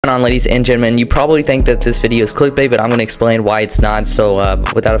On, ladies and gentlemen, you probably think that this video is clickbait, but I'm going to explain why it's not. So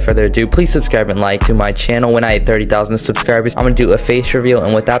without further ado, please subscribe and like to my channel. When I hit 30,000 subscribers, I'm going to do a face reveal,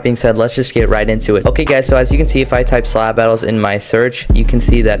 and with that being said, let's just get right into it. Okay guys, so as you can see, if I type Slap Battles in my search, you can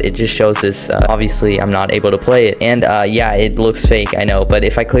see that it just shows this. Obviously I'm not able to play it, and yeah, it looks fake, I know, but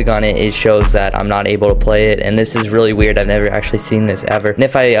if I click on it, it shows that I'm not able to play it, and this is really weird. I've never actually seen this ever. And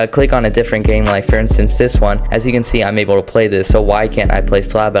if I click on a different game, like for instance this one, as you can see, I'm able to play this. So why can't I play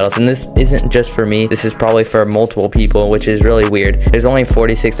Slap Battles? And this isn't just for me, this is probably for multiple people, which is really weird. There's only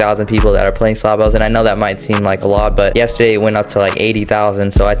 46,000 people that are playing Slap Battles, and I know that might seem like a lot, but yesterday it went up to like 80,000,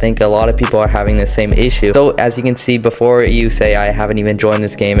 so I think a lot of people are having the same issue. So as you can see, before you say I haven't even joined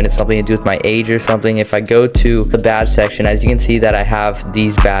this game and it's something to do with my age or something, if I go to the badge section, as you can see that I have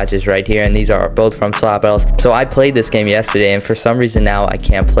these badges right here, and these are both from Slap Battles. So I played this game yesterday, and for some reason now I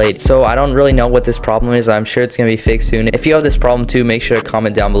can't play it. So I don't really know what this problem is. I'm sure it's gonna be fixed soon. If you have this problem too, make sure to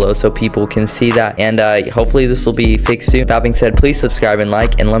comment down below so people can see that, and hopefully this will be fixed soon. That being said, please subscribe and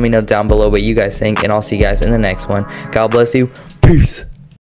like, and let me know down below what you guys think, and I'll see you guys in the next one. God bless you. Peace.